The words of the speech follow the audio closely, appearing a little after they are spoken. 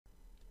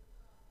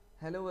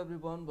Hello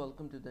everyone,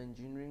 welcome to the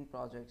Engineering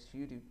Projects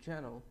YouTube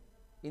channel.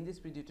 In this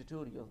video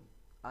tutorial,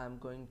 I am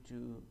going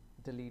to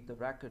delete the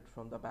record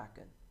from the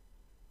backend.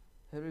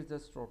 Here is the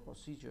store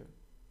procedure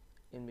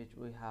in which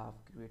we have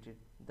created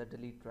the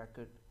delete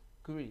record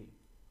query.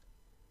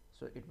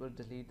 So it will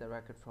delete the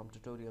record from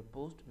tutorial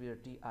post where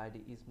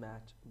TID is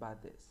matched by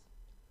this.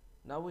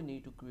 Now we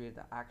need to create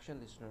the action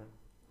listener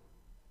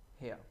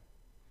here.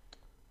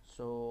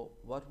 So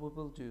what we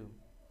will do,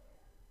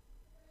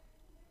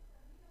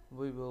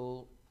 we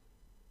will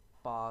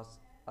pass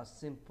a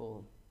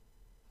simple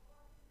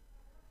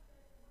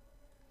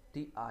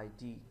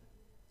TID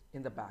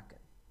in the backend.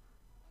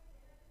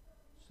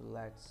 So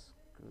let's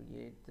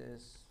create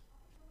this.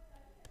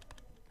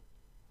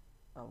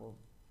 I will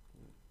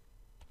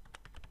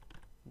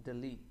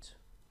delete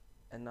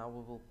and now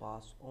we will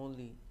pass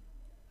only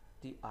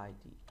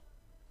TID.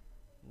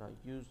 Now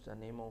use the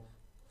name of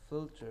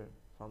filter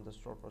from the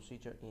store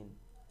procedure in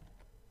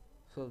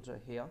filter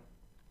here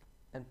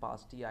and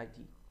pass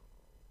TID.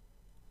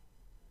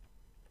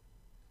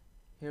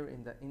 Here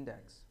in the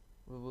index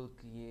we will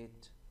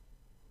create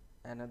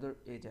another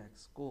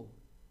Ajax call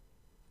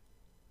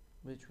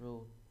which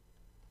will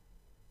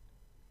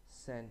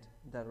send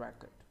the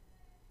record.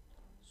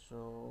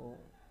 So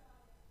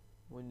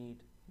we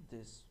need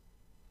this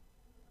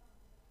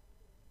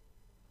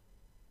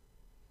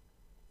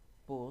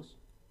post,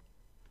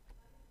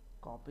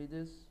 copy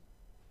this,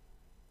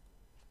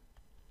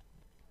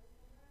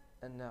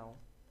 and now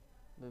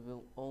we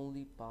will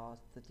only pass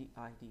the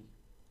TID.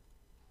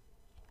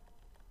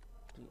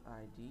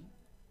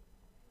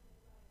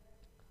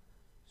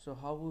 So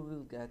how we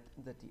will get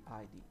the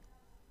TID?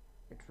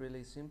 It's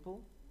really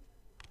simple.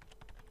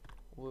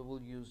 We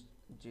will use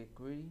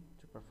jQuery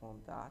to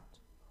perform that.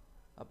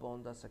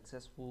 Upon the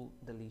successful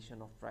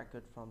deletion of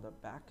record from the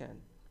backend,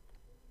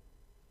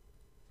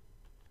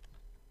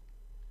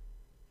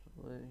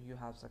 so you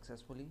have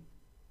successfully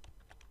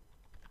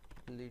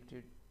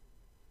deleted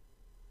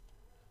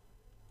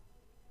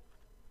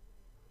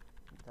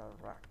the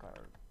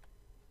record.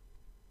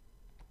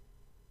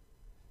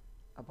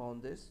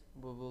 Upon this,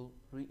 we will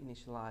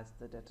reinitialize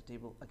the data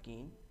table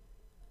again.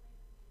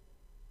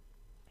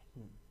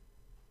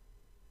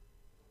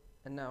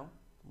 And now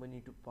we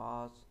need to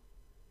pass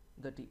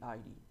the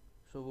TID.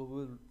 So we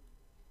will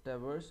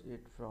traverse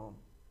it from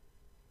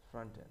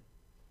front end.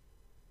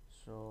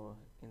 So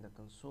in the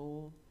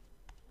console,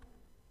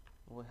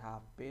 we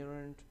have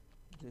parent.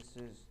 This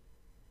is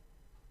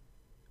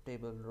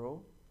table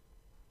row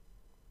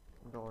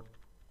dot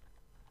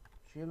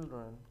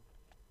children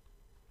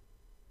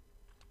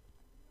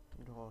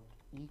dot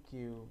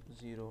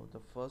eq0 the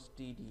first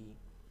td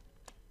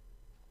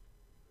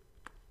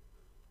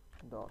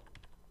dot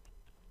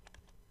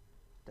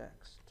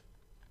text.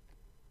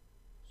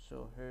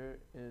 So here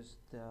is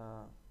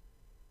the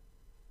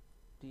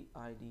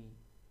TID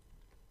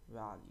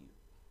value.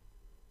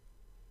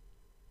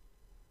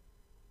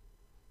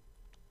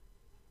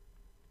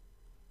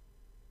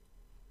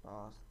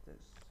 Pass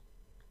this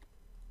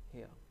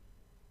here.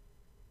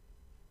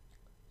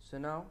 So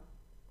now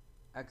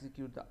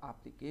execute the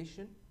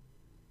application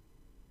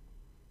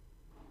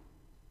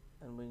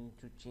and we need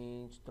to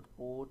change the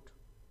port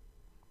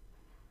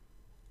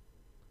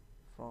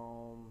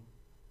from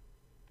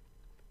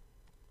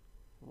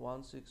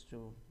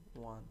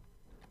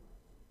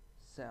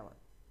 162.1.7.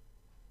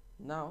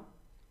 Now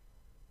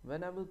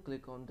when I will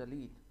click on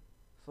delete,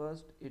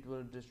 first it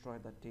will destroy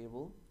the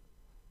table,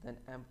 then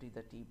empty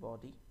the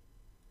tbody,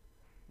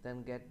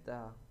 then get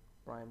the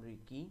primary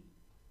key,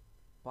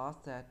 pass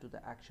that to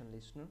the action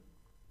listener,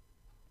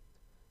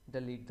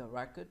 delete the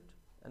record,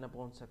 and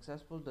upon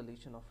successful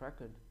deletion of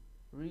record,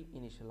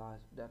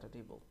 reinitialize data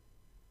table.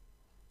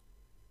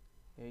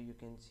 Here you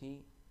can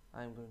see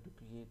I am going to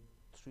create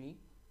 3.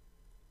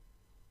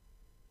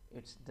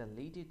 It's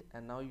deleted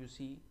and now you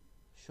see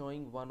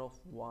showing 1 of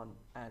 1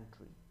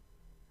 entry,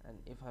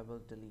 and if I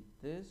will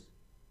delete this,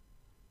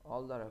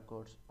 all the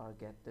records are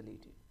get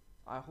deleted.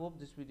 I hope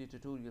this video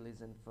tutorial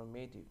is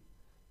informative.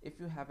 If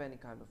you have any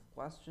kind of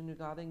question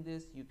regarding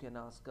this, you can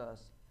ask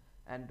us,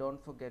 and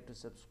don't forget to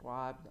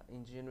subscribe the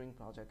Engineering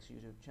Projects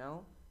YouTube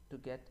channel to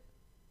get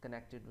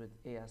connected with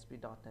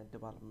ASP.NET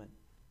development.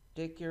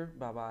 Take care,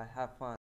 bye bye, have fun.